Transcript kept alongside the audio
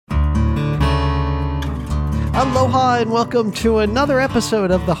Aloha and welcome to another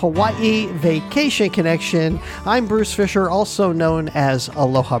episode of the Hawaii Vacation Connection. I'm Bruce Fisher, also known as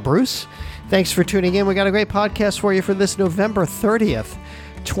Aloha Bruce. Thanks for tuning in. We got a great podcast for you for this November 30th,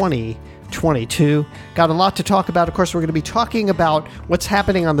 2022. Got a lot to talk about. Of course, we're going to be talking about what's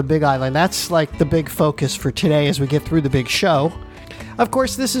happening on the Big Island. That's like the big focus for today as we get through the big show. Of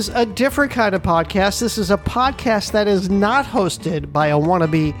course, this is a different kind of podcast. This is a podcast that is not hosted by a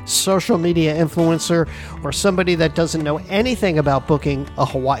wannabe social media influencer or somebody that doesn't know anything about booking a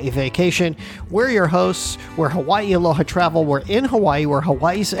Hawaii vacation. We're your hosts. We're Hawaii Aloha Travel. We're in Hawaii. We're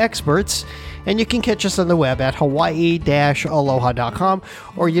Hawaii's experts. And you can catch us on the web at hawaii-aloha.com.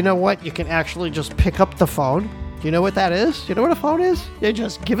 Or you know what? You can actually just pick up the phone. You know what that is? You know what a phone is? You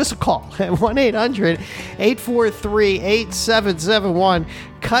just give us a call at 1-800-843-8771.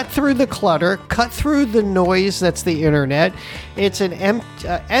 Cut through the clutter. Cut through the noise that's the internet. It's an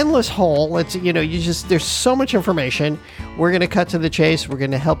endless hole. It's, there's so much information. We're going to cut to the chase. We're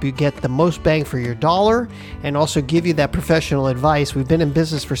going to help you get the most bang for your dollar and also give you that professional advice. We've been in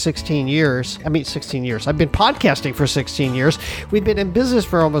business for 16 years. 16 years. I've been podcasting for 16 years. We've been in business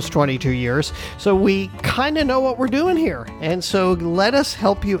for almost 22 years. So we kind of know what we're doing here. And so let us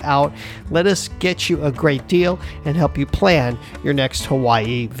help you out. Let us get you a great deal and help you plan your next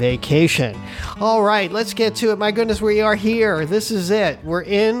Hawaii vacation. All right, let's get to it. My goodness, we are here. This is it. We're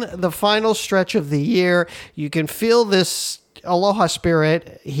in the final stretch of the year. You can feel this aloha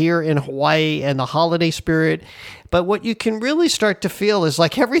spirit here in Hawaii and the holiday spirit. But what you can really start to feel is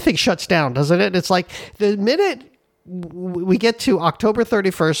like everything shuts down, doesn't it? It's like the minute we get to October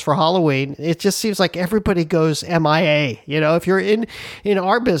 31st for Halloween, it just seems like everybody goes MIA. If you're in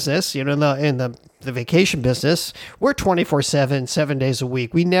our business, in the vacation business, we're 24/7, 7 days a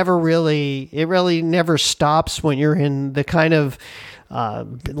week. It really never stops when you're in the kind of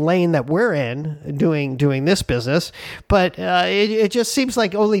lane that we're in doing this business. But it just seems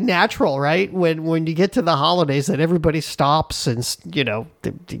like only natural, right? When you get to the holidays that everybody stops and, you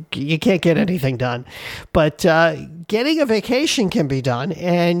can't get anything done. But getting a vacation can be done.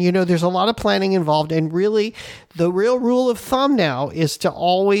 And, there's a lot of planning involved. And really, the real rule of thumb now is to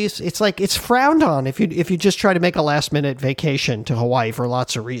always, it's frowned on if you just try to make a last minute vacation to Hawaii for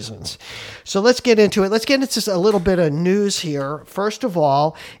lots of reasons. So let's get into it. Let's get into a little bit of news here. First of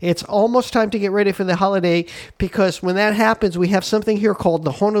all, it's almost time to get ready for the holiday, because when that happens, we have something here called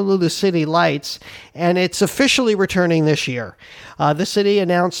the Honolulu City Lights, and it's officially returning this year. The city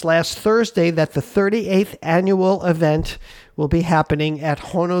announced last Thursday that the 38th annual event will be happening at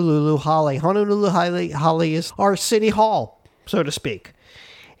Honolulu Hale. Honolulu Hale is our city hall, so to speak.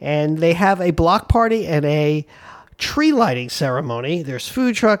 And they have a block party and a tree lighting ceremony. There's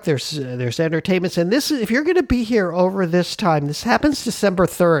food truck, there's entertainments. And this is, if you're going to be here over this time, this happens December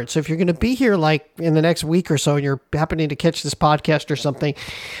 3rd. So if you're going to be here like in the next week or so and you're happening to catch this podcast or something,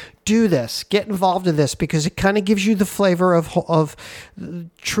 do this. Get involved in this, because it kind of gives you the flavor of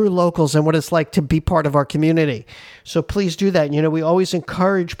true locals and what it's like to be part of our community. So please do that. We always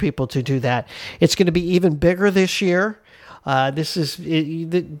encourage people to do that. It's going to be even bigger this year.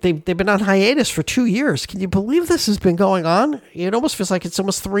 They've been on hiatus for 2 years. Can you believe this has been going on? It almost feels like it's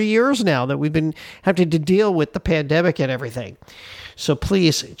almost 3 years now that we've been having to deal with the pandemic and everything. So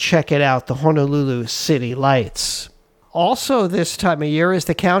please check it out, the Honolulu City Lights. Also this time of year is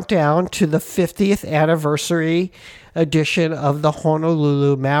the countdown to the 50th anniversary edition of the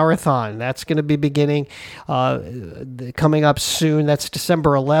Honolulu Marathon. That's going to be beginning, coming up soon. That's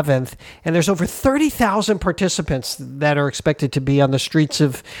December 11th. And there's over 30,000 participants that are expected to be on the streets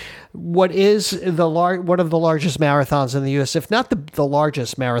of what is one of the largest marathons in the U.S., if not the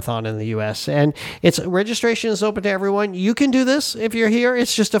largest marathon in the U.S. And registration is open to everyone. You can do this if you're here.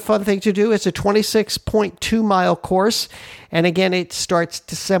 It's just a fun thing to do. It's a 26.2 mile course. And again, it starts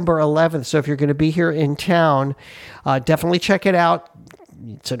December 11th. So if you're going to be here in town, definitely check it out.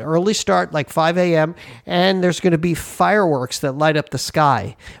 It's an early start, like 5 a.m., and there's going to be fireworks that light up the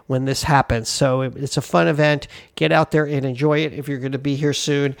sky when this happens. So it's a fun event. Get out there and enjoy it if you're going to be here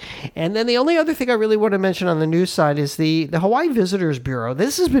soon. And then the only other thing I really want to mention on the news side is the Hawaii Visitors Bureau.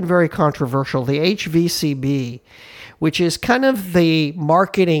 This has been very controversial, the HVCB, which is kind of the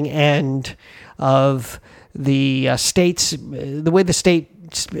marketing end of the state's, the way the state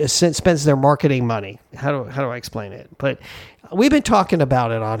spends their marketing money. How do I explain it? But we've been talking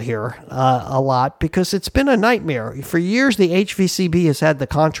about it on here a lot because it's been a nightmare. For years, the HVCB has had the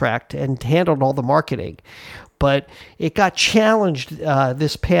contract and handled all the marketing. But it got challenged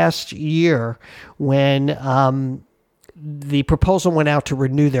this past year when the proposal went out to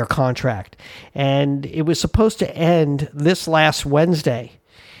renew their contract. And it was supposed to end this last Wednesday.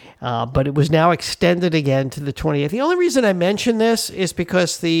 But it was now extended again to the 28th. The only reason I mention this is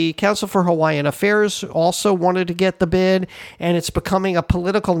because the Council for Hawaiian Affairs also wanted to get the bid, and it's becoming a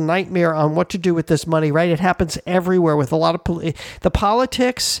political nightmare on what to do with this money, right? It happens everywhere with a lot of the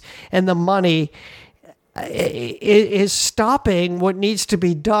politics and the money is stopping what needs to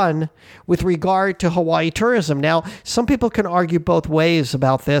be done with regard to Hawaii tourism. Now, some people can argue both ways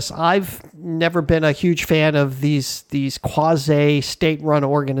about this. I've never been a huge fan of these quasi state-run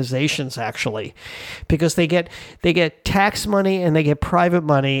organizations, actually, because they get tax money and they get private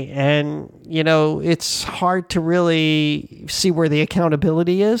money, and it's hard to really see where the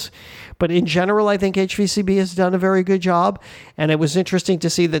accountability is. But in general, I think HVCB has done a very good job, and it was interesting to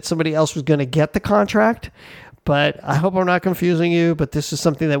see that somebody else was going to get the contract. But I hope I'm not confusing you, but this is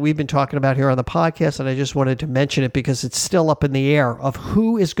something that we've been talking about here on the podcast, and I just wanted to mention it because it's still up in the air of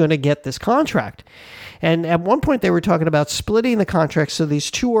who is going to get this contract. And at one point, they were talking about splitting the contract so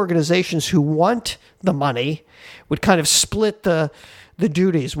these two organizations who want the money would kind of split the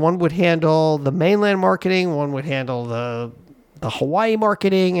duties. One would handle the mainland marketing, one would handle the Hawaii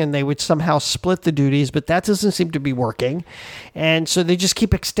marketing, and they would somehow split the duties, but that doesn't seem to be working. And so they just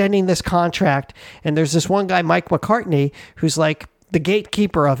keep extending this contract. And there's this one guy, Mike McCartney, who's like the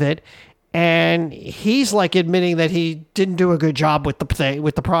gatekeeper of it. And he's like admitting that he didn't do a good job with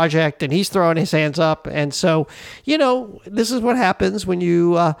the project, and he's throwing his hands up. And so, this is what happens when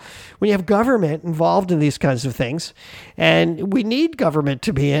you have government involved in these kinds of things. And we need government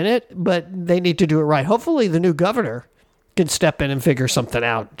to be in it, but they need to do it right. Hopefully the new governor can step in and figure something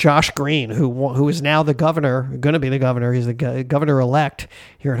out. Josh Green, who is now the governor, going to be the governor. He's the governor-elect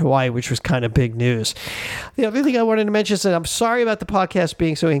here in Hawaii, which was kind of big news. The other thing I wanted to mention is that I'm sorry about the podcast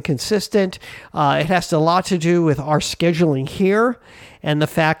being so inconsistent. It has a lot to do with our scheduling here and the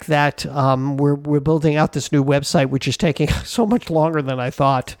fact that we're building out this new website, which is taking so much longer than I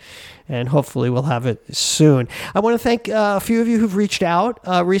thought. And hopefully we'll have it soon. I want to thank a few of you who've reached out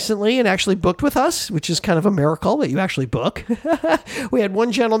recently and actually booked with us, which is kind of a miracle that you actually book. We had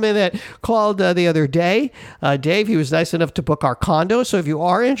one gentleman that called the other day. Dave, he was nice enough to book our condo. So if you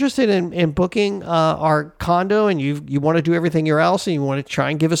are interested in booking our condo and you want to do everything else and you want to try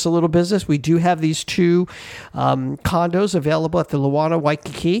and give us a little business, we do have these two condos available at the Luana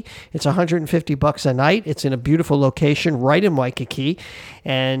Waikiki. It's $150 a night. It's in a beautiful location right in Waikiki,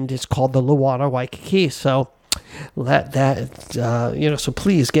 and it's called the Luana Waikiki. So so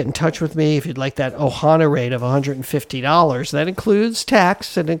please get in touch with me if you'd like that Ohana rate of $150. That includes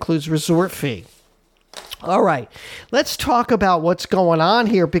tax and includes resort fee. All right, let's talk about what's going on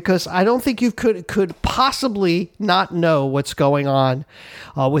here, because I don't think you could possibly not know what's going on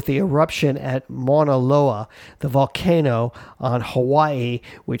with the eruption at Mauna Loa, the volcano on Hawaii,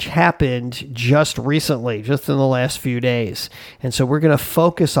 which happened just recently, just in the last few days. And so we're going to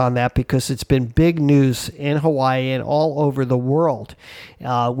focus on that because it's been big news in Hawaii and all over the world.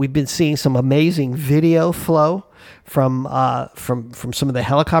 We've been seeing some amazing video flow from some of the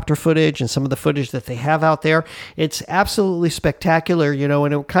helicopter footage and some of the footage that they have out there. It's absolutely spectacular,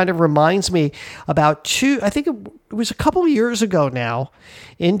 and it kind of reminds me about I think it was a couple of years ago now,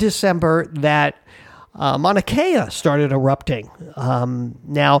 in December, that Mauna Kea started erupting.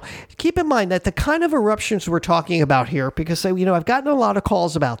 Now, keep in mind that the kind of eruptions we're talking about here, because I've gotten a lot of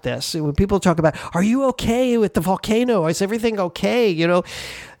calls about this. When people talk about, are you okay with the volcano? Is everything okay?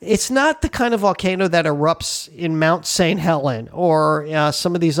 It's not the kind of volcano that erupts in Mount St. Helen or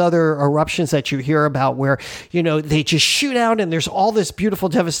some of these other eruptions that you hear about where, they just shoot out and there's all this beautiful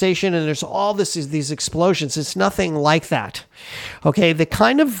devastation and there's all these explosions. It's nothing like that. Okay, the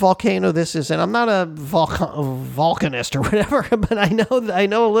kind of volcano this is, and I'm not a volcanist or whatever, but I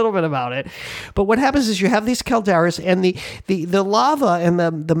know a little bit about it. But what happens is you have these calderas, and the lava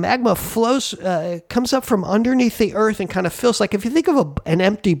and the magma flows, comes up from underneath the earth and kind of fills, like if you think of an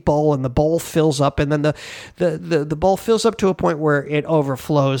empty bowl, and the bowl fills up, and then the bowl fills up to a point where it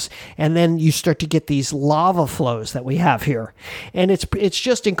overflows, and then you start to get these lava flows that we have here, and it's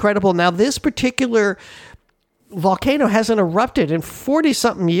just incredible. Now, this particular volcano hasn't erupted in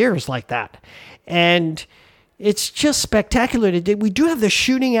 40-something years like that, and it's just spectacular. We do have the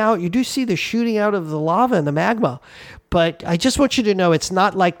shooting out. You do see the shooting out of the lava and the magma, but I just want you to know it's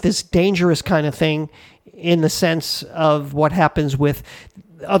not like this dangerous kind of thing in the sense of what happens with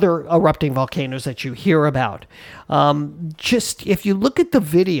other erupting volcanoes that you hear about. Just if you look at the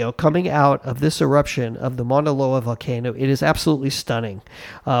video coming out of this eruption of the Mauna Loa volcano, it is absolutely stunning.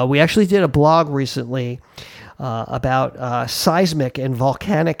 We actually did a blog recently about seismic and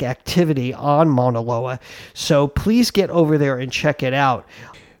volcanic activity on Mauna Loa, so please get over there and check it out.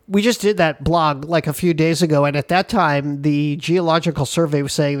 we just did that blog like a few days ago, and at that time, the Geological Survey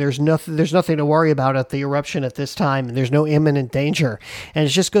was saying there's nothing to worry about at the eruption at this time, and there's no imminent danger. And it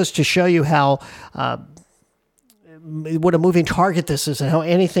just goes to show you how what a moving target this is, and how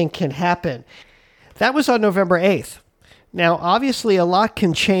anything can happen. That was on November 8th. Now, obviously, a lot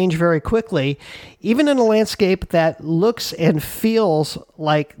can change very quickly, even in a landscape that looks and feels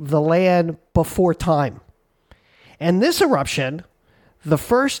like the land before time. And this eruption, the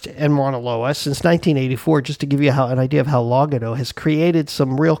first in Mauna Loa since 1984, just to give you an idea of how long ago, has created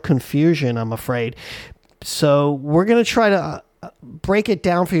some real confusion, I'm afraid. So we're going to try to break it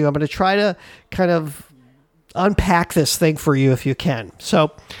down for you. I'm going to try to kind of unpack this thing for you if you can.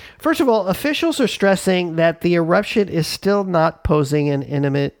 So, first of all, officials are stressing that the eruption is still not posing an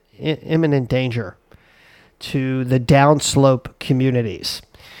imminent danger to the downslope communities.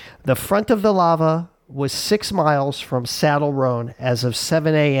 The front of the lava was 6 miles from Saddle Road as of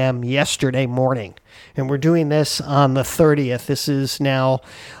 7 a.m. yesterday morning. And we're doing this on the 30th. This is now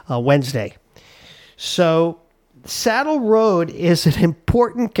Wednesday. So Saddle Road is an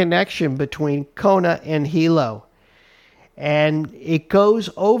important connection between Kona and Hilo. And it goes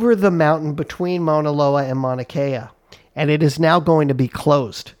over the mountain between Mauna Loa and Mauna Kea. And it is now going to be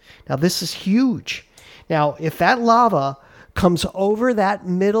closed. Now, this is huge. Now, if that lava comes over that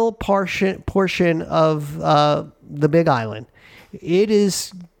middle portion of the Big Island,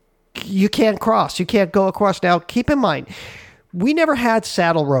 you can't cross. You can't go across. Now, keep in mind, we never had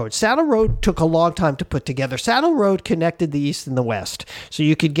Saddle Road. Saddle Road took a long time to put together. Saddle Road connected the east and the west. So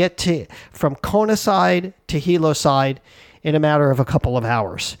you could get from Kona side to Hilo side in a matter of a couple of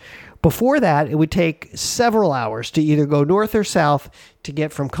hours. Before that, it would take several hours to either go north or south to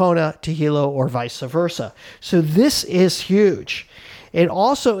get from Kona to Hilo or vice versa. So this is huge. It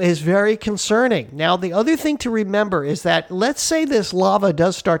also is very concerning. Now, the other thing to remember is that let's say this lava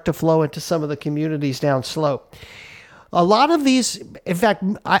does start to flow into some of the communities downslope. A lot of these, in fact,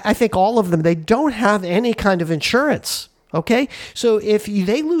 I think all of them, they don't have any kind of insurance, okay? So if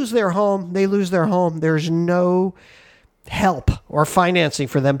they lose their home, they lose their home. There's no help or financing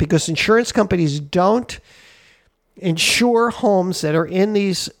for them because insurance companies don't insure homes that are in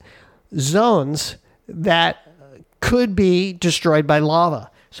these zones that could be destroyed by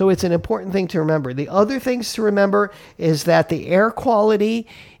lava. So it's an important thing to remember. The other things to remember is that the air quality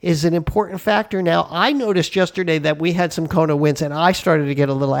is an important factor. Now, I noticed yesterday that we had some Kona winds and I started to get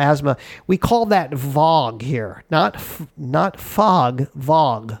a little asthma. We call that VOG here, not fog,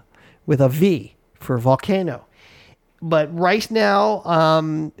 VOG with a V for volcano. But right now,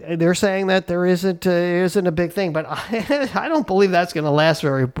 they're saying that there isn't a big thing. But I don't believe that's going to last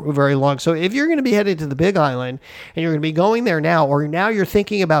very, very long. So if you're going to be headed to the Big Island and you're going to be going there now, or now you're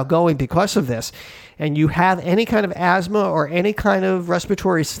thinking about going because of this, and you have any kind of asthma or any kind of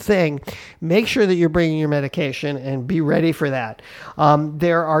respiratory thing, make sure that you're bringing your medication and be ready for that.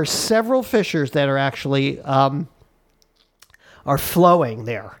 There are several fissures that are actually are flowing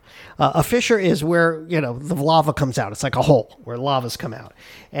there. A fissure is where, the lava comes out. It's like a hole where lavas come out.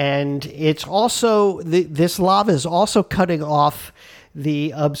 And it's also, this lava is also cutting off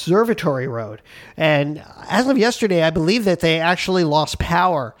the observatory road. And as of yesterday, I believe that they actually lost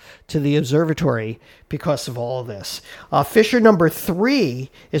power to the observatory because of all of this. Fissure number 3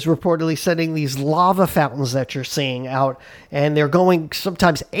 is reportedly sending these lava fountains that you're seeing out, and they're going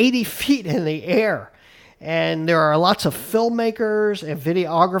sometimes 80 feet in the air. And there are lots of filmmakers and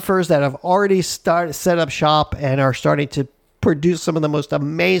videographers that have already set up shop and are starting to produce some of the most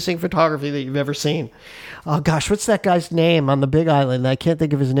amazing photography that you've ever seen. Oh gosh, what's that guy's name on the Big Island? I can't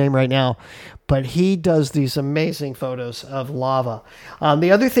think of his name right now, but he does these amazing photos of lava. The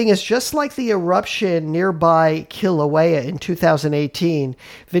other thing is, just like the eruption nearby Kilauea in 2018,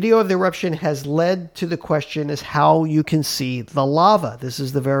 video of the eruption has led to the question is how you can see the lava. This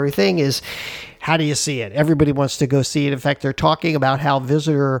is the very thing is, how do you see it? Everybody wants to go see it. In fact, they're talking about how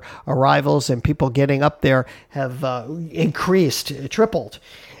visitor arrivals and people getting up there have increased, tripled.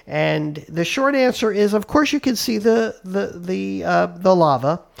 And the short answer is, of course, you can see the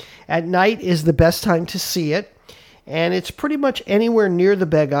lava. At night is the best time to see it. And it's pretty much anywhere near the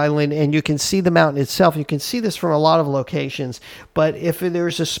Big Island, and you can see the mountain itself. You can see this from a lot of locations. But if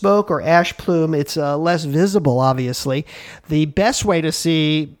there's a smoke or ash plume, it's less visible, obviously. The best way to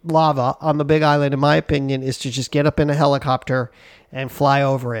see lava on the Big Island, in my opinion, is to just get up in a helicopter and fly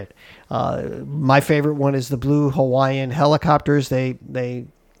over it. My favorite one is the Blue Hawaiian helicopters. They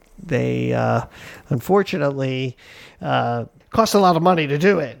unfortunately cost a lot of money to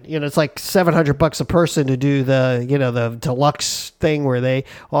do it. It's like $700 a person to do the deluxe thing where they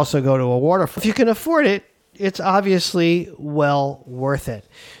also go to a waterfall. If you can afford it, it's obviously well worth it.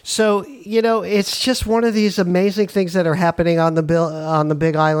 So, it's just one of these amazing things that are happening on the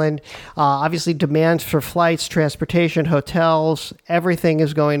Big Island. Obviously, demand for flights, transportation, hotels, everything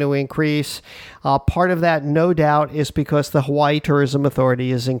is going to increase. Part of that, no doubt, is because the Hawaii Tourism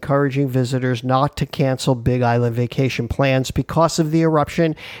Authority is encouraging visitors not to cancel Big Island vacation plans because of the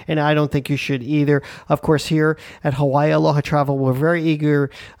eruption, and I don't think you should either. Of course, here at Hawaii Aloha Travel, we're very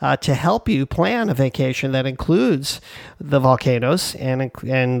eager to help you plan a vacation that includes the volcanoes and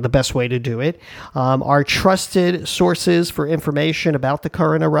the best way to do it. Our trusted sources for information about the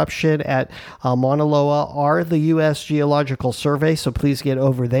current eruption at Mauna Loa are the U.S. Geological Survey, so please get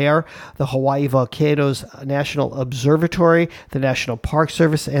over there. The Hawaii Volcanoes National Observatory, the National Park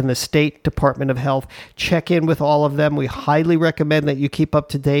Service, and the State Department of Health. Check in with all of them. We highly recommend that you keep up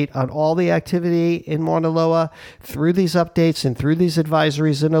to date on all the activity in Mauna Loa through these updates and through these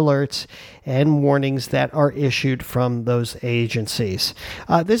advisories and alerts and warnings that are issued from those agencies.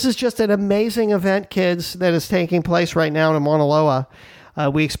 This is just an amazing event, kids, that is taking place right now in Mauna Loa.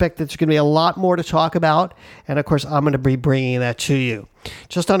 We expect there's going to be a lot more to talk about, and of course, I'm going to be bringing that to you.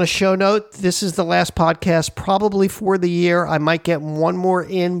 Just on a show note, this is the last podcast probably for the year. I might get one more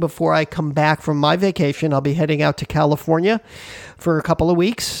in before I come back from my vacation. I'll be heading out to California for a couple of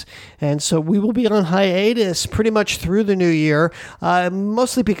weeks, and so we will be on hiatus pretty much through the new year,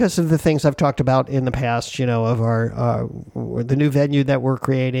 mostly because of the things I've talked about in the past, of our the new venue that we're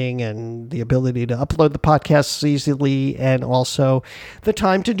creating and the ability to upload the podcasts easily and also the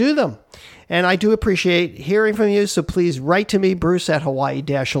time to do them. And I do appreciate hearing from you, so please write to me, Bruce, at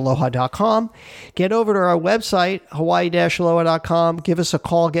hawaii-aloha.com. Get over to our website, hawaii-aloha.com. Give us a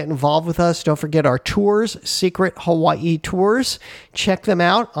call. Get involved with us. Don't forget our tours, Secret Hawaii Tours. Check them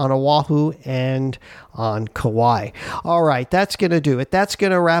out on Oahu and on Kauai. All right, that's going to do it. That's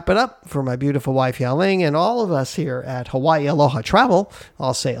going to wrap it up for my beautiful wife, Yaling, and all of us here at Hawaii Aloha Travel.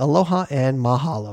 I'll say aloha and mahalo.